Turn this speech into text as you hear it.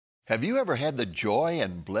Have you ever had the joy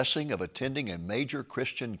and blessing of attending a major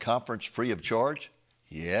Christian conference free of charge?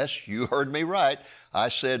 Yes, you heard me right. I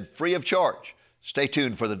said free of charge. Stay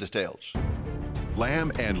tuned for the details.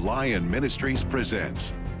 Lamb and Lion Ministries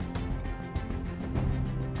presents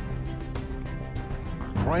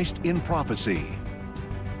Christ in Prophecy,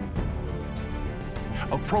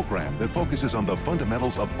 a program that focuses on the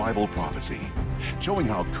fundamentals of Bible prophecy, showing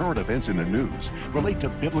how current events in the news relate to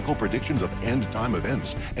biblical predictions of end-time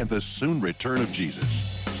events and the soon return of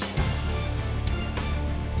Jesus.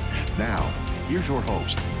 Now, here's your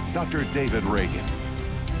host, Dr. David Reagan.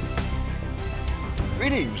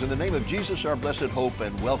 Greetings in the name of Jesus, our blessed hope,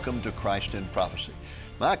 and welcome to Christ in Prophecy.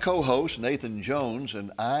 My co-host, Nathan Jones,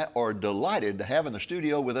 and I are delighted to have in the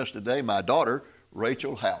studio with us today my daughter,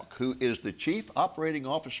 Rachel Houck, who is the Chief Operating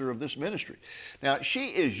Officer of this ministry. Now, she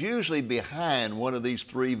is usually behind one of these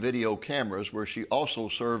three video cameras where she also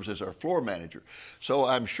serves as our floor manager. So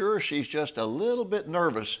I'm sure she's just a little bit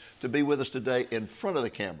nervous to be with us today in front of the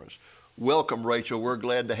cameras. Welcome, Rachel. We're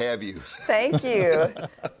glad to have you. Thank you.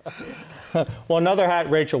 Well, another hat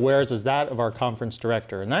Rachel wears is that of our conference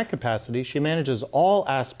director. In that capacity, she manages all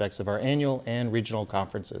aspects of our annual and regional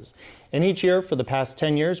conferences. And each year, for the past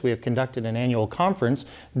 10 years, we have conducted an annual conference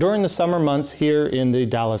during the summer months here in the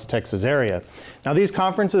Dallas, Texas area. Now, these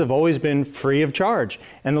conferences have always been free of charge,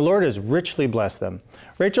 and the Lord has richly blessed them.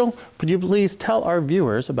 Rachel, could you please tell our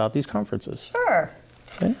viewers about these conferences? Sure.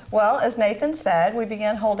 Okay. Well, as Nathan said, we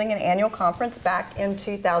began holding an annual conference back in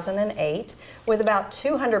 2008 with about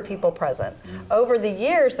 200 people present. Over the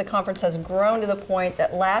years, the conference has grown to the point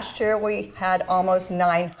that last year we had almost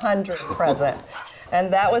 900 present.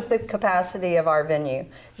 And that was the capacity of our venue.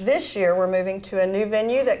 This year, we're moving to a new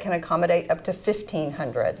venue that can accommodate up to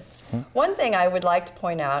 1,500. One thing I would like to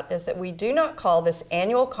point out is that we do not call this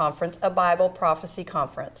annual conference a Bible prophecy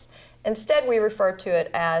conference. Instead, we refer to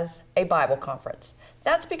it as a Bible conference.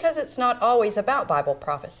 That's because it's not always about Bible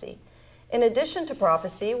prophecy. In addition to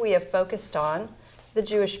prophecy, we have focused on the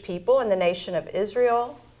Jewish people and the nation of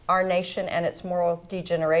Israel, our nation and its moral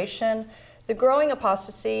degeneration, the growing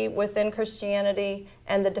apostasy within Christianity,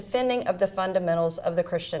 and the defending of the fundamentals of the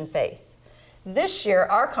Christian faith. This year,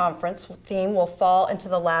 our conference theme will fall into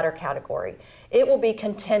the latter category. It will be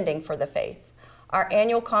contending for the faith. Our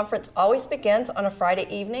annual conference always begins on a Friday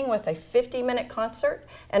evening with a 50-minute concert,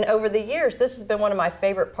 and over the years, this has been one of my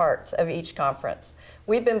favorite parts of each conference.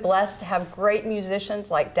 We've been blessed to have great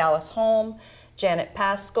musicians like Dallas Holm, Janet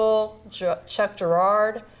Paschal, Chuck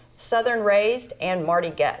Girard, Southern Raised, and Marty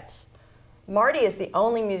Goetz. Marty is the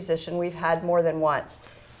only musician we've had more than once.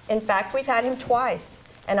 In fact, we've had him twice,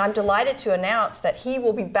 and I'm delighted to announce that he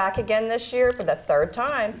will be back again this year for the third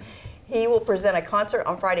time. He will present a concert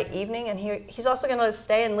on Friday evening, and he's also going to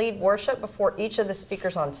stay and lead worship before each of the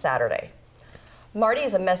speakers on Saturday. Marty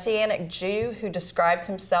is a Messianic Jew who describes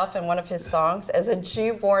himself in one of his songs as a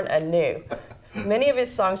Jew born anew. Many of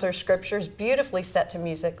his songs are scriptures beautifully set to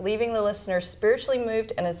music, leaving the listeners spiritually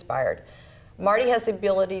moved and inspired. Marty has the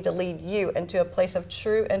ability to lead you into a place of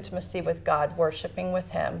true intimacy with God. Worshiping with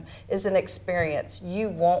him is an experience you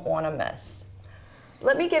won't want to miss.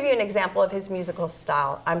 Let me give you an example of his musical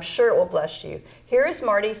style. I'm sure it will bless you. Here is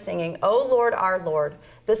Marty singing, "O Lord, our Lord."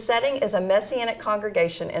 The setting is a Messianic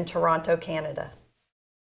congregation in Toronto, Canada.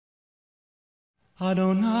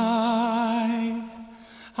 Adonai,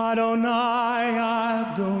 Adonai,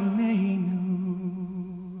 Adonenu,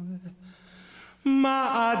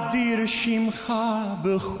 Ma'adir Shimcha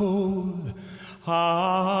b'chol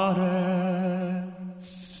haaretz.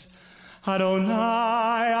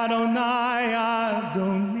 Adonai, Adonai,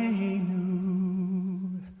 Adonenu,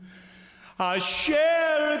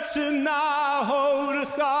 Asher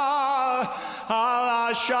t'nahodcha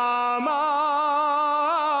al hashamayim.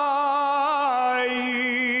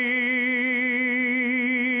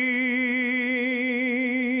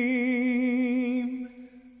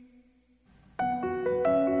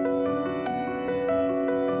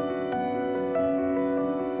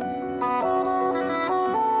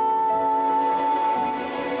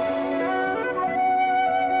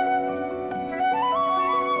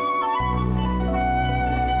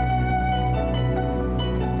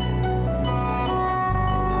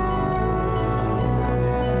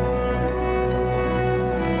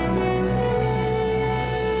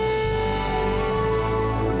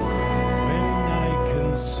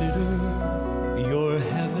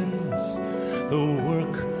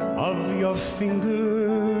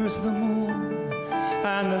 Fingers, the moon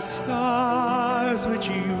and the stars which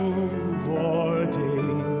you've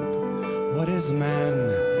ordained. What is man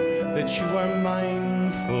that you are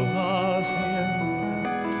mindful of him,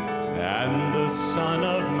 and the Son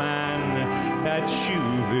of Man that you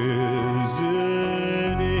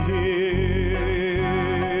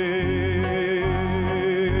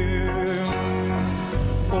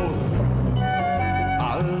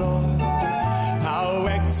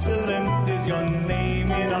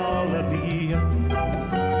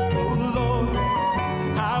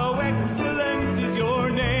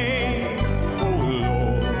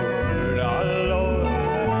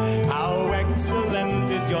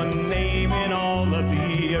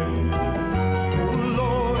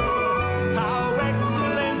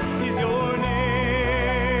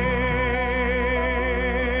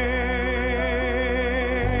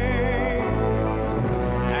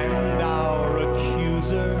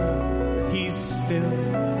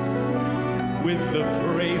with the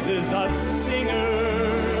praises of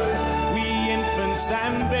singers, we infants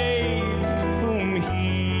and babes whom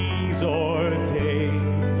he's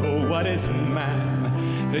ordained. Oh, what is man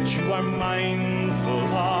that you are mindful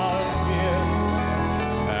of him,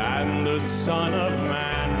 and the Son of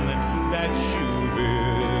Man that you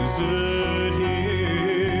visit him.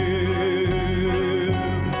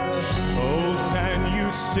 Oh, can you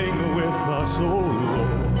sing with us, oh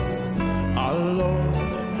Lord, our Lord?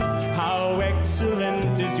 How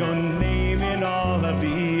excellent is your name in all of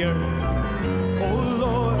the earth. Oh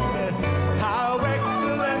Lord, how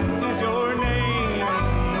excellent is your name.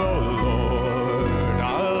 Oh Lord,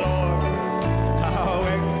 our Lord, how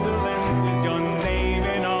excellent is your name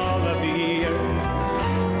in all of the earth.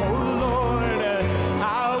 Oh Lord,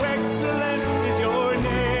 how excellent is your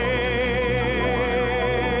name.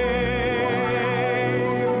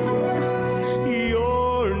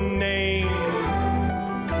 Your name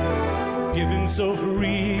given so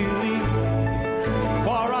freely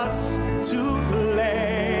for us to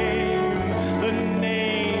claim, the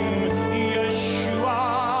name Yeshua.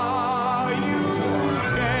 You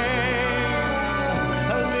came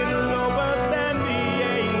a little lower than the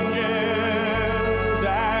angels,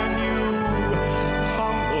 and you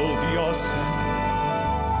humbled yourself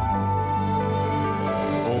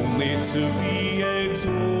only to be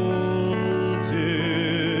exalted,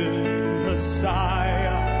 Messiah.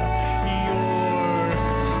 You're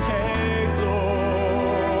exalted,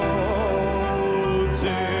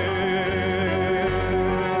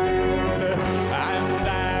 and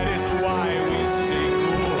that is why we sing,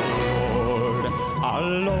 oh Lord, our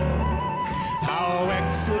Lord. How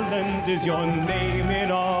excellent is your name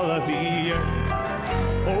in all of the earth.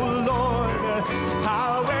 Oh Lord,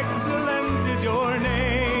 how excellent is your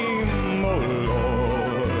name. Oh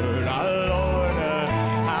Lord, our Lord,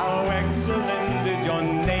 how excellent is your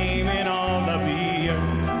name in all of the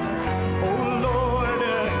earth. Oh Lord,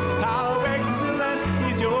 how excellent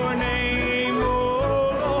is your name.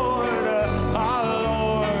 Oh Lord, our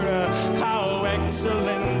Lord, how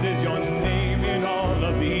excellent is your name in all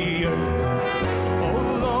of the earth. Oh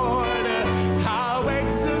Lord, how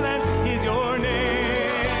excellent is your name.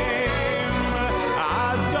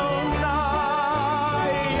 Adonai,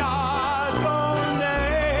 Adonai,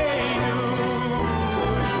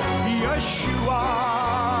 Yeshua.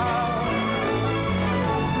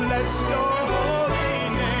 Bless your holy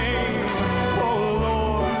name, oh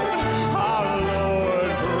Lord, our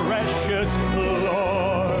Lord, precious Lord.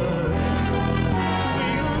 We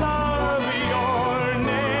love your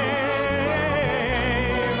name.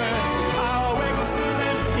 How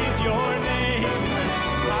excellent is your name.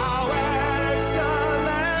 How excellent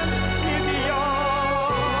is your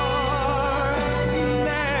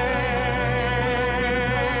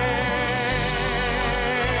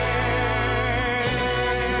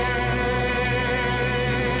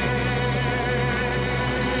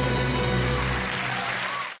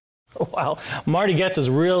Wow, Marty Goetz is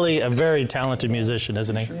really a very talented musician,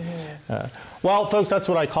 isn't he? Well, folks, that's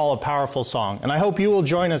what I call a powerful song. And I hope you will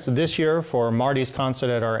join us this year for Marty's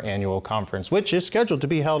concert at our annual conference, which is scheduled to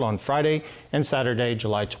be held on Friday and Saturday,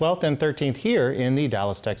 July 12th and 13th here in the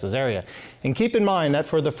Dallas, Texas area. And keep in mind that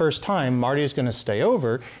for the first time, Marty is going to stay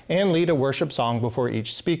over and lead a worship song before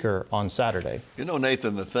each speaker on Saturday. You know,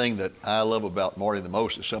 Nathan, the thing that I love about Marty the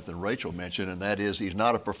most is something Rachel mentioned, and that is he's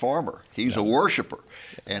not a performer. He's a worshiper.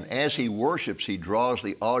 And as he worships, he draws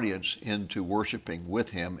the audience into worshiping with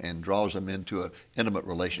him and draws them into an intimate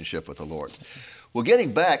relationship with the Lord. Well,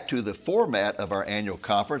 getting back to the format of our annual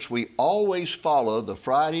conference, we always follow the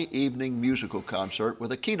Friday evening musical concert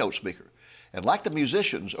with a keynote speaker. And like the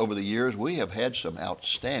musicians over the years, we have had some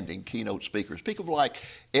outstanding keynote speakers. People like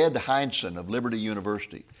Ed Hindson of Liberty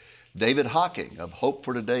University, David Hocking of Hope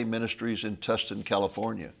for Today Ministries in Tustin,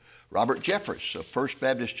 California, Robert Jeffress of First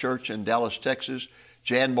Baptist Church in Dallas, Texas,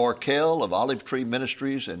 Jan Markell of Olive Tree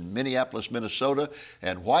Ministries in Minneapolis, Minnesota,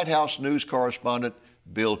 and White House News correspondent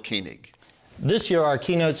Bill Koenig. This year, our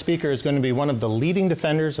keynote speaker is going to be one of the leading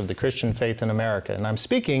defenders of the Christian faith in America. And I'm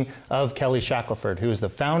speaking of Kelly Shackelford, who is the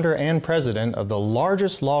founder and president of the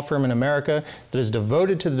largest law firm in America that is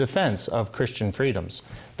devoted to the defense of Christian freedoms.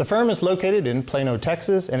 The firm is located in Plano,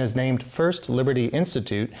 Texas, and is named First Liberty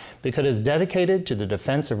Institute because it is dedicated to the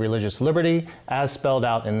defense of religious liberty as spelled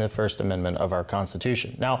out in the First Amendment of our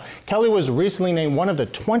Constitution. Now, Kelly was recently named one of the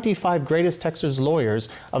 25 greatest Texas lawyers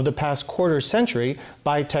of the past quarter century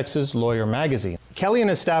by Texas Lawyer magazine. Kelly and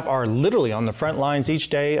his staff are literally on the front lines each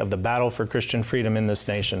day of the battle for Christian freedom in this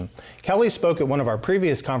nation. Kelly spoke at one of our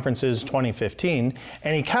previous conferences, 2015,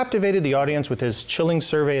 and he captivated the audience with his chilling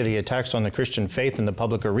survey of the attacks on the Christian faith in the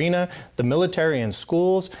public arena, the military and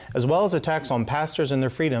schools, as well as attacks on pastors and their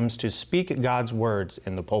freedoms to speak God's words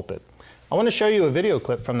in the pulpit. I want to show you a video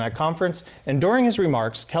clip from that conference, and during his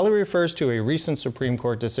remarks, Kelly refers to a recent Supreme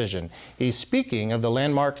Court decision. He's speaking of the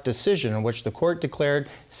landmark decision in which the court declared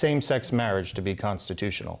same-sex marriage to be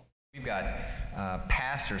constitutional. We've got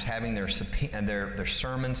pastors having their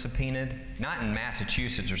sermons subpoenaed, not in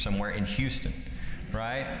Massachusetts or somewhere, in Houston,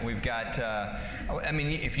 right? We've got, I mean,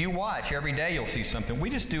 if you watch, every day you'll see something. We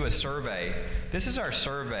just do a survey. This is our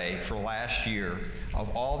survey for last year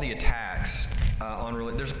of all the attacks on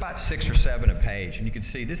religion. There's about 6 or 7 a page, and you can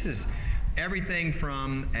see this is everything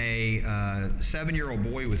from a 7-year-old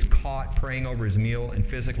boy who was caught praying over his meal and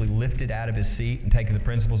physically lifted out of his seat and taken to the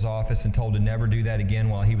principal's office and told to never do that again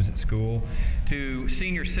while he was at school, to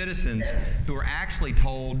senior citizens who were actually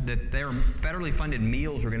told that their federally funded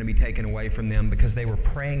meals were going to be taken away from them because they were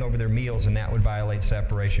praying over their meals and that would violate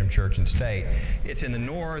separation of church and state. It's in the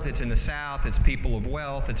North, it's in the South, it's people of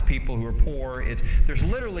wealth, it's people who are poor. There's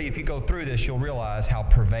literally, if you go through this, you'll realize how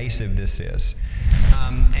pervasive this is.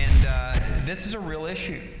 This is a real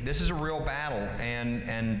issue. This is a real battle, and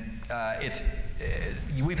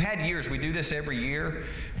we've had years, we do this every year,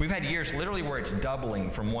 we've had years literally where it's doubling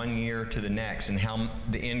from one year to the next and how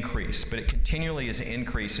the increase, but it continually is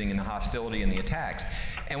increasing in the hostility and the attacks.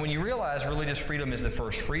 And when you realize religious freedom is the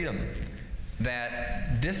first freedom,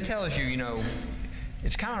 that this tells you, you know,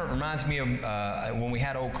 it kind of reminds me of when we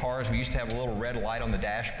had old cars, we used to have a little red light on the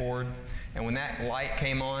dashboard. And when that light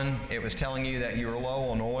came on, it was telling you that you were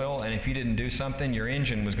low on oil, and if you didn't do something, your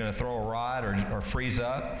engine was going to throw a rod or freeze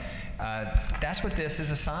up. That's what this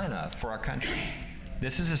is a sign of for our country.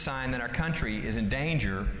 This is a sign that our country is in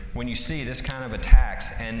danger when you see this kind of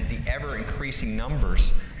attacks and the ever-increasing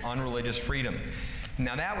numbers on religious freedom.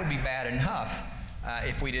 Now, that would be bad enough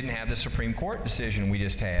if we didn't have the Supreme Court decision we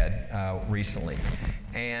just had recently.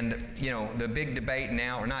 And, you know, the big debate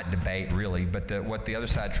now, or not debate really, but what the other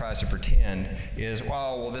side tries to pretend is,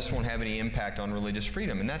 well, this won't have any impact on religious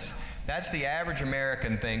freedom. And that's the average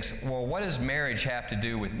American thinks, well, what does marriage have to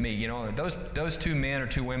do with me? You know, those 2 men or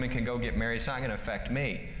 2 women can go get married. It's not going to affect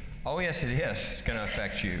me. Oh, yes, it is. It's going to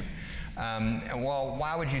affect you. Well,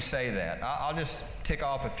 why would you say that? I'll just tick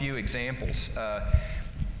off a few examples.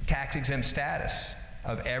 Tax-exempt status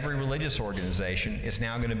of every religious organization is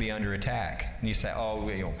now going to be under attack. And you say, oh,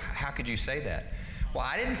 you know, how could you say that? Well,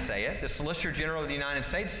 I didn't say it. The Solicitor General of the United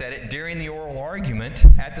States said it during the oral argument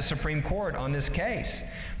at the Supreme Court on this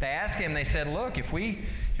case. They asked him, they said, look, if we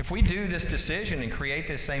do this decision and create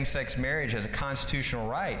this same-sex marriage as a constitutional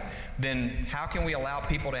right, then how can we allow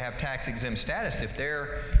people to have tax-exempt status if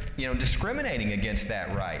they're, you know, discriminating against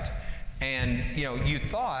that right? And, you know, you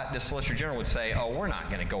thought the Solicitor General would say, oh, we're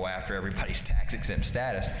not going to go after everybody's tax-exempt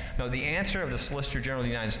status. No, the answer of the Solicitor General of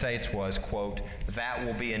the United States was, quote, that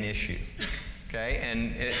will be an issue. Okay?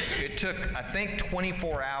 And it took, I think,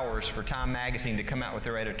 24 hours for Time Magazine to come out with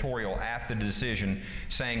their editorial after the decision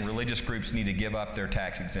saying religious groups need to give up their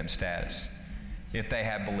tax-exempt status if they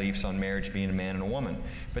have beliefs on marriage being a man and a woman.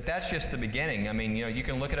 But that's just the beginning. I mean, you know, you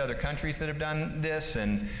can look at other countries that have done this,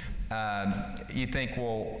 and you think,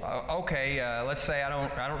 well, okay, let's say I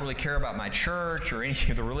don't really care about my church or any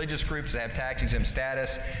of the religious groups that have tax-exempt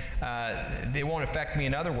status. They won't affect me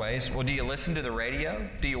in other ways. Well, do you listen to the radio?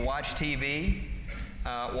 Do you watch TV?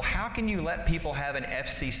 Well, how can you let people have an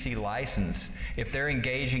FCC license if they're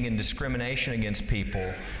engaging in discrimination against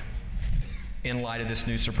people in light of this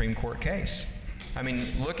new Supreme Court case? I mean,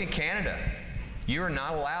 look at Canada. You are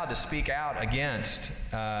not allowed to speak out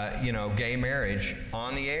against, you know, gay marriage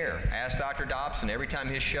on the air. Ask Dr. Dobson. Every time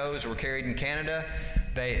his shows were carried in Canada,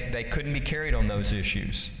 they couldn't be carried on those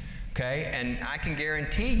issues. Okay? And I can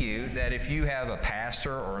guarantee you that if you have a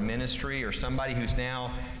pastor or a ministry or somebody who's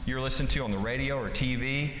now you're listening to on the radio or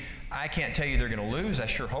TV, I can't tell you they're going to lose. I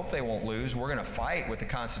sure hope they won't lose. We're going to fight with the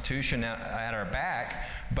Constitution at our back.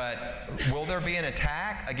 But will there be an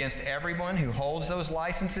attack against everyone who holds those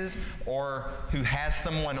licenses or who has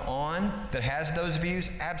someone on that has those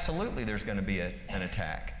views? Absolutely, there's going to be an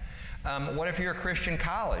attack. What if you're a Christian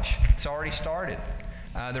college? It's already started.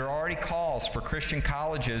 There are already calls for Christian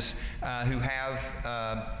colleges who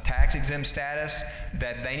have tax-exempt status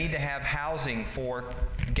that they need to have housing for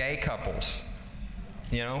gay couples.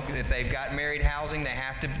 You know, if they've got married housing,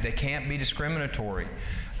 they can't be discriminatory.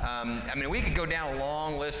 I mean, we could go down a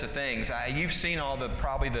long list of things. You've seen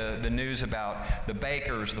probably the news about the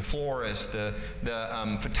bakers, the florists, the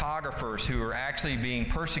photographers who are actually being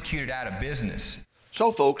persecuted out of business.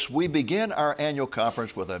 So, folks, we begin our annual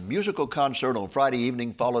conference with a musical concert on Friday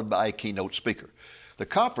evening, followed by a keynote speaker. The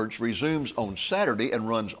conference resumes on Saturday and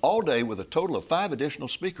runs all day with a total of 5 additional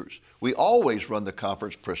speakers. We always run the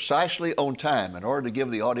conference precisely on time in order to give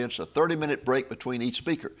the audience a 30-minute break between each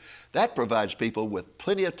speaker. That provides people with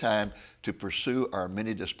plenty of time to pursue our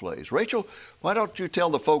many displays. Rachel, why don't you tell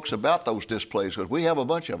the folks about those displays, because we have a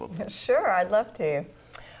bunch of them. Sure, I'd love to.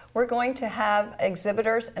 We're going to have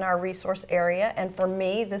exhibitors in our resource area, and for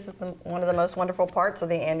me, this is one of the most wonderful parts of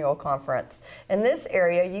the annual conference. In this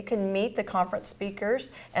area, you can meet the conference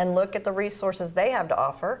speakers and look at the resources they have to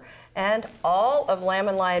offer, and all of Lamb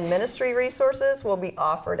and Lion Ministry resources will be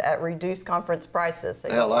offered at reduced conference prices, so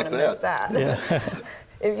you don't want to miss that. Yeah.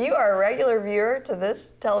 If you are a regular viewer to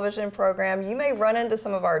this television program, you may run into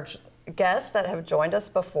some of our guests that have joined us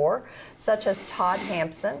before, such as Todd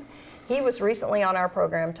Hampson. He was recently on our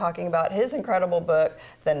program talking about his incredible book,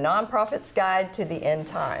 The Nonprofit's Guide to the End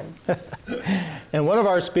Times. And one of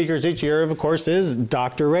our speakers each year, of course, is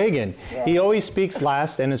Dr. Reagan. Yeah. He always speaks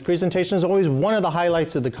last, and his presentation is always one of the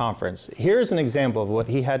highlights of the conference. Here's an example of what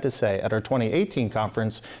he had to say at our 2018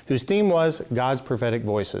 conference, whose theme was God's Prophetic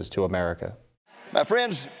Voices to America. My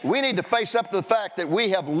friends, we need to face up to the fact that we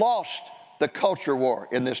have lost the culture war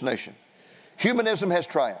in this nation. Humanism has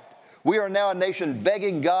triumphed. We are now a nation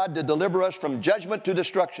begging God to deliver us from judgment to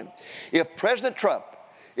destruction. If President Trump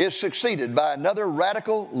is succeeded by another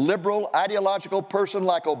radical, liberal, ideological person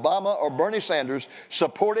like Obama or Bernie Sanders,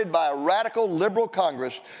 supported by a radical, liberal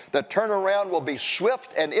Congress, the turnaround will be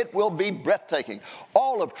swift and it will be breathtaking.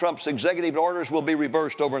 All of Trump's executive orders will be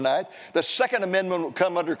reversed overnight. The Second Amendment will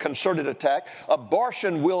come under concerted attack.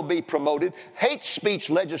 Abortion will be promoted. Hate speech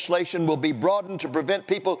legislation will be broadened to prevent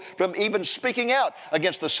people from even speaking out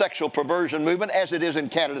against the sexual perversion movement, as it is in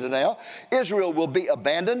Canada now. Israel will be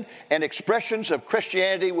abandoned, and expressions of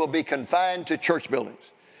Christianity will be confined to church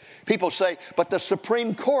buildings. People say, but the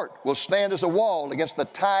Supreme Court will stand as a wall against the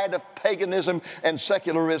tide of paganism and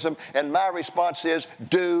secularism. And my response is,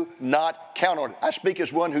 do not count on it. I speak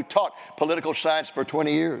as one who taught political science for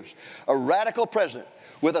 20 years. A radical president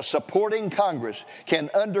with a supporting Congress can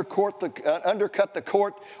undercut the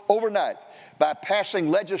court overnight by passing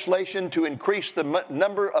legislation to increase the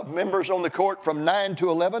number of members on the court from 9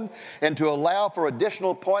 to 11 and to allow for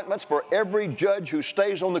additional appointments for every judge who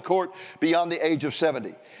stays on the court beyond the age of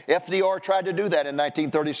 70. FDR tried to do that in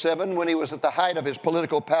 1937 when he was at the height of his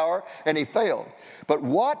political power, and he failed. But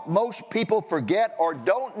what most people forget or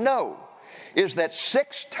don't know is that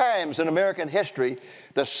 6 times in American history,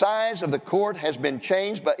 the size of the court has been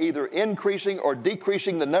changed by either increasing or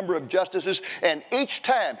decreasing the number of justices, and each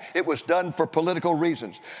time it was done for political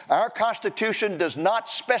reasons. Our Constitution does not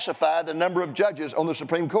specify the number of judges on the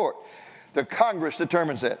Supreme Court. The Congress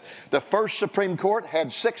determines that. The first Supreme Court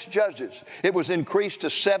had 6 judges. It was increased to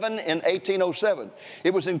 7 in 1807.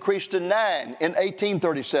 It was increased to 9 in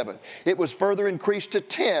 1837. It was further increased to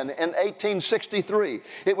 10 in 1863.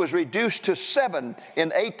 It was reduced to 7 in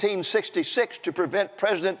 1866 to prevent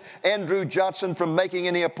President Andrew Johnson from making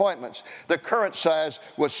any appointments. The current size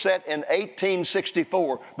was set in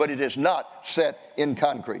 1864, but it is not set in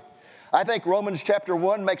concrete. I think Romans chapter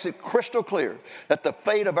 1 makes it crystal clear that the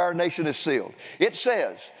fate of our nation is sealed. It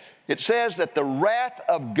says that the wrath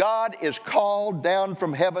of God is called down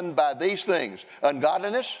from heaven by these things: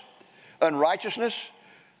 ungodliness, unrighteousness,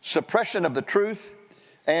 suppression of the truth,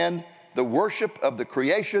 and the worship of the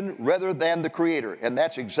creation rather than the Creator. And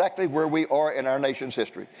that's exactly where we are in our nation's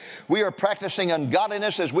history. We are practicing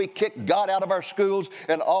ungodliness as we kick God out of our schools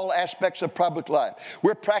and all aspects of public life.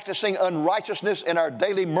 We're practicing unrighteousness in our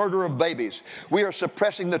daily murder of babies. We are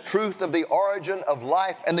suppressing the truth of the origin of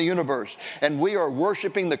life and the universe. And we are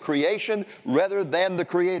worshiping the creation rather than the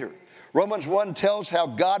Creator. Romans 1 tells how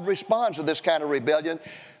God responds to this kind of rebellion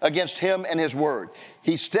against Him and His Word.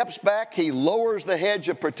 He steps back, He lowers the hedge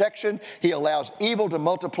of protection, He allows evil to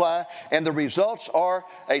multiply, and the results are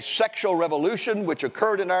a sexual revolution which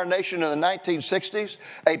occurred in our nation in the 1960s,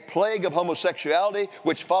 a plague of homosexuality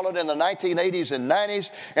which followed in the 1980s and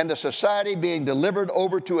 90s, and the society being delivered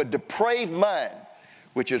over to a depraved mind,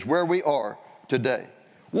 which is where we are today.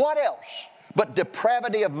 What else but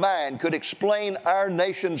depravity of mind could explain our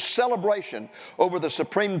nation's celebration over the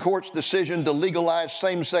Supreme Court's decision to legalize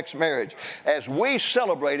same-sex marriage? As we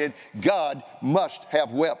celebrated, God must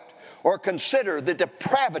have wept. or consider the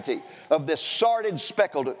depravity of this sordid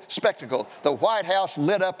spectacle, the White House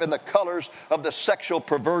lit up in the colors of the sexual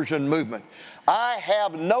perversion movement. I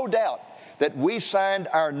have no doubt that we signed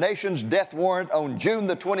our nation's death warrant on June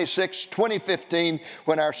the 26th, 2015,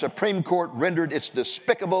 when our Supreme Court rendered its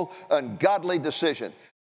despicable, ungodly decision.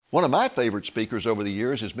 One of my favorite speakers over the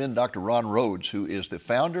years has been Dr. Ron Rhodes, who is the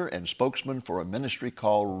founder and spokesman for a ministry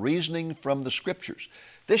called Reasoning from the Scriptures.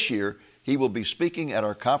 This year, he will be speaking at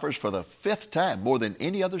our conference for the 5th time, more than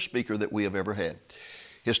any other speaker that we have ever had.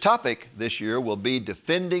 His topic this year will be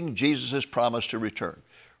defending Jesus' promise to return.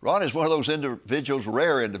 Ron is one of those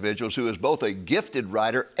rare individuals who is both a gifted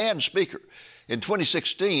writer and speaker. In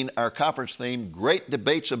 2016, our conference theme, Great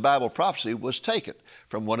Debates of Bible Prophecy, was taken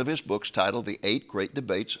from one of his books titled The 8 Great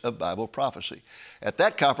Debates of Bible Prophecy. At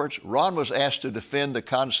that conference, Ron was asked to defend the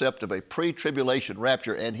concept of a pre-tribulation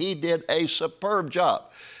rapture, and he did a superb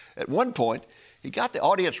job. At one point, he got the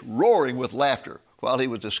audience roaring with laughter while he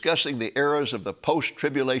was discussing the eras of the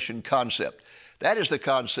post-tribulation concept. That is the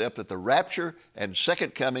concept that the rapture and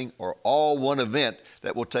second coming are all one event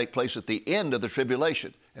that will take place at the end of the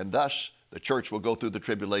tribulation, and thus the church will go through the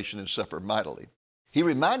tribulation and suffer mightily. He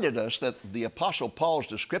reminded us that the Apostle Paul's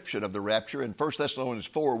description of the rapture in 1 Thessalonians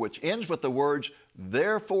 4, which ends with the words,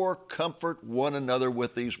 "Therefore comfort one another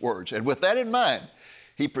with these words." And with that in mind,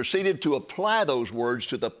 he proceeded to apply those words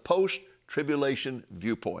to the post-tribulation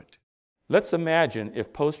viewpoint. Let's imagine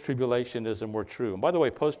if post-tribulationism were true. And by the way,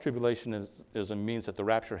 post-tribulationism means that the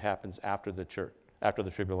rapture happens after the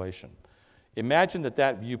tribulation. Imagine that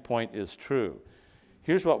that viewpoint is true.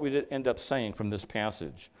 Here's what we'd end up saying from this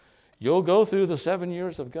passage. You'll go through the 7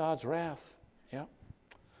 years of God's wrath. Yeah.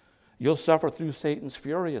 You'll suffer through Satan's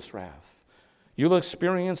furious wrath. You'll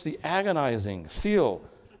experience the agonizing seal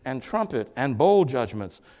and trumpet and bowl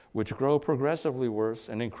judgments, which grow progressively worse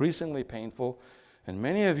and increasingly painful, and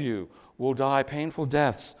many of you will die painful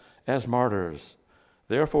deaths as martyrs.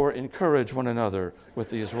 Therefore, encourage one another with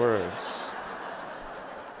these words.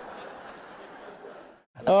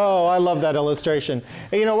 Oh, I love that illustration.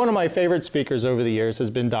 You know, one of my favorite speakers over the years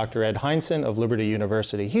has been Dr. Ed Hindson of Liberty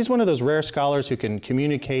University. He's one of those rare scholars who can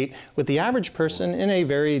communicate with the average person in a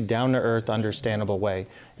very down-to-earth, understandable way.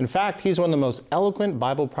 In fact, he's one of the most eloquent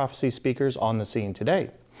Bible prophecy speakers on the scene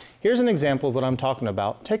today. Here's an example of what I'm talking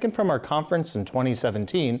about, taken from our conference in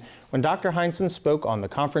 2017, when Dr. Hindson spoke on the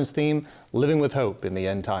conference theme, Living with Hope in the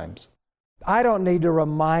End Times. I don't need to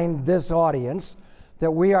remind this audience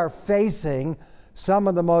that we are facing some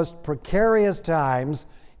of the most precarious times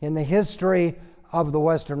in the history of the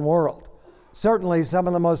Western world. Certainly some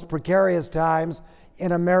of the most precarious times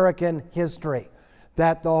in American history.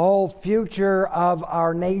 That the whole future of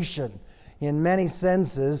our nation, in many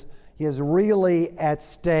senses, is really at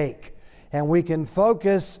stake. And we can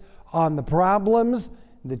focus on the problems,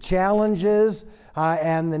 the challenges,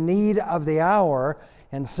 and the need of the hour.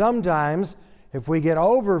 And sometimes, if we get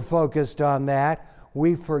over-focused on that,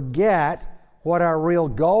 we forget what our real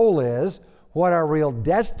goal is, what our real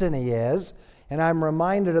destiny is. And I'm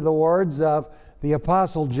reminded of the words of the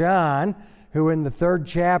Apostle John, who in the 3rd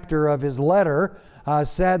chapter of his letter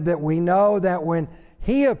said that we know that when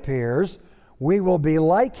he appears, we will be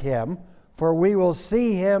like him, for we will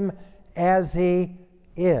see him as he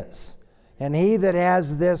is. And he that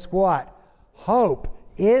has this what? Hope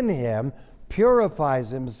in him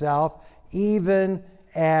purifies himself even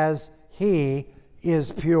as he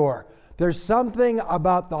is pure. There's something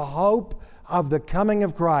about the hope of the coming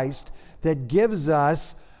of Christ that gives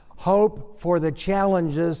us hope for the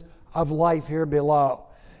challenges of life here below.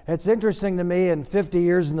 It's interesting to me, in 50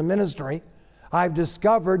 years in the ministry, I've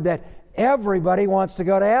discovered that everybody wants to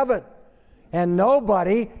go to heaven, and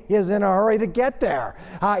nobody is in a hurry to get there.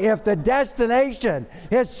 If the destination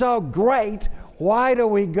is so great, why do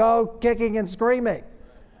we go kicking and screaming?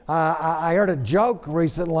 I heard a joke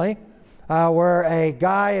recently where a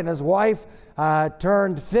guy and his wife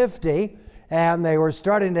turned 50, and they were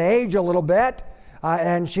starting to age a little bit,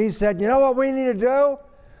 and she said, "You know what we need to do?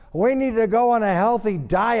 We need to go on a healthy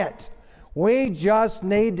diet. We just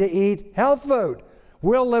need to eat health food.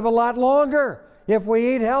 We'll live a lot longer if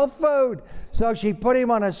we eat health food." So she put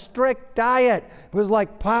him on a strict diet. It was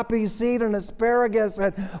like poppy seed and asparagus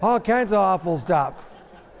and all kinds of awful stuff.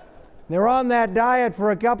 They were on that diet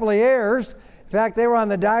for a couple of years. In fact, they were on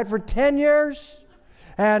the diet for 10 years.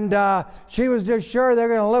 And she was just sure they're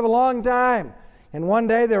going to live a long time. And one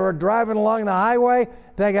day they were driving along the highway.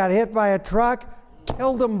 They got hit by a truck,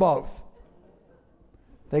 killed them both.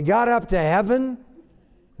 They got up to heaven,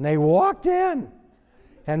 and they walked in.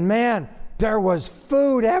 And man, there was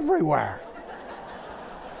food everywhere.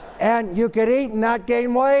 And you could eat and not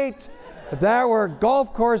gain weight. There were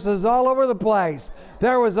golf courses all over the place.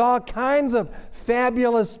 There was all kinds of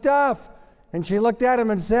fabulous stuff. And she looked at him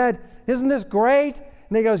and said, "Isn't this great?"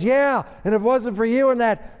 And he goes, "Yeah, and if it wasn't for you and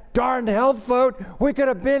that darned health vote, we could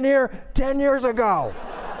have been here 10 years ago."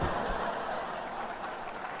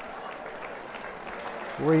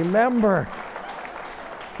 Remember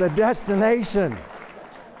the destination.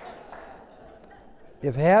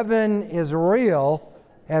 If heaven is real,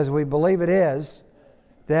 as we believe it is,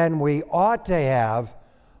 then we ought to have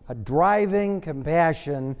a driving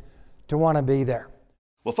compassion to want to be there.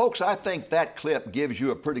 Well, folks, I think that clip gives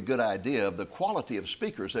you a pretty good idea of the quality of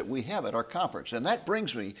speakers that we have at our conference. And that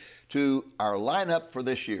brings me to our lineup for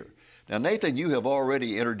this year. Now, Nathan, you have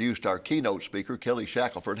already introduced our keynote speaker, Kelly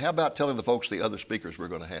Shackelford. How about telling the folks the other speakers we're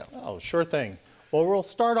going to have? Oh, sure thing. Well, we'll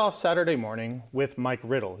start off Saturday morning with Mike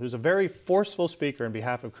Riddle, who's a very forceful speaker in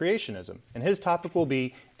behalf of creationism. And his topic will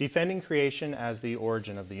be defending creation as the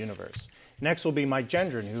origin of the universe. Next will be Mike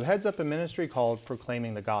Gendron, who heads up a ministry called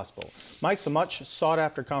Proclaiming the Gospel. Mike's a much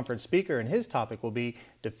sought-after conference speaker, and his topic will be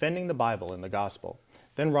defending the Bible and the Gospel.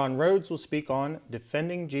 Then Ron Rhodes will speak on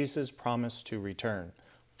defending Jesus' promise to return.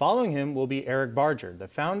 Following him will be Eric Barger, the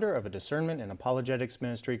founder of a discernment and apologetics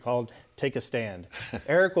ministry called Take a Stand.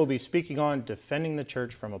 Eric will be speaking on defending the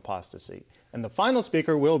church from apostasy. And the final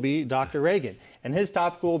speaker will be Dr. Reagan, and his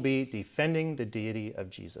topic will be defending the deity of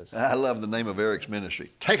Jesus. I love the name of Eric's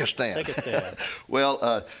ministry. Take a stand. Take a stand.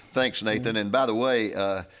 Well, thanks, Nathan. And by the way,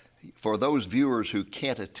 for those viewers who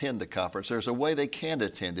can't attend the conference, there's a way they can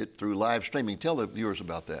attend it through live streaming. Tell the viewers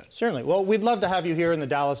about that. Certainly. Well, we'd love to have you here in the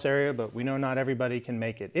Dallas area, but we know not everybody can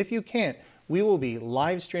make it. If you can't, we will be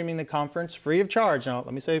live streaming the conference free of charge. Now,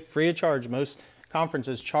 let me say free of charge. Most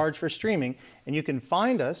conferences charge for streaming, and you can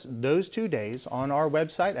find us those 2 days on our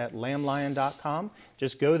website at lamblion.com.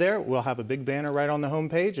 Just go there. We'll have a big banner right on the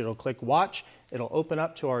homepage. It'll click watch. It'll open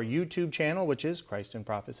up to our YouTube channel, which is Christ in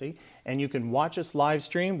Prophecy, and you can watch us live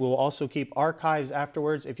stream. We'll also keep archives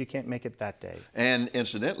afterwards if you can't make it that day. And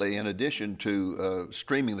incidentally, in addition to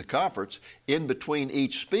streaming the conference, in between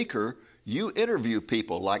each speaker, you interview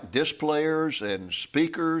people like disc players and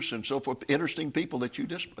speakers and so forth, interesting people that you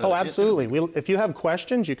just Oh, absolutely. If you have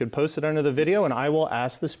questions, you can post it under the video, and I will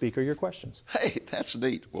ask the speaker your questions. Hey, that's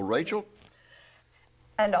neat. Well, Rachel?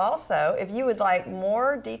 And also, if you would like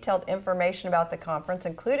more detailed information about the conference,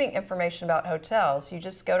 including information about hotels, you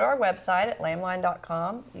just go to our website at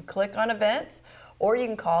lamblion.com, you click on events, or you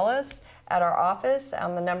can call us at our office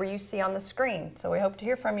on the number you see on the screen. So we hope to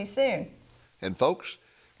hear from you soon. And folks,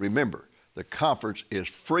 remember, the conference is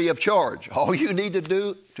free of charge. All you need to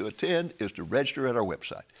do to attend is to register at our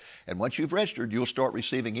website. And once you've registered, you'll start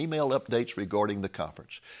receiving email updates regarding the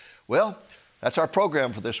conference. Well, that's our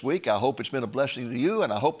program for this week. I hope it's been a blessing to you,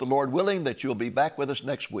 and I hope, the Lord willing, that you'll be back with us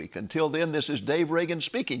next week. Until then, this is Dave Reagan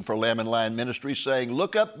speaking for Lamb and Lion Ministries, saying,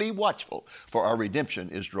 look up, be watchful, for our redemption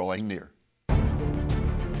is drawing near.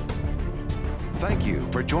 Thank you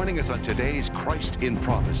for joining us on today's Christ in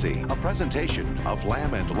Prophecy, a presentation of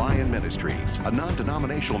Lamb and Lion Ministries, a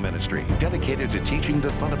non-denominational ministry dedicated to teaching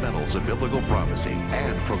the fundamentals of biblical prophecy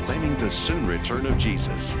and proclaiming the soon return of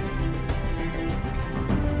Jesus.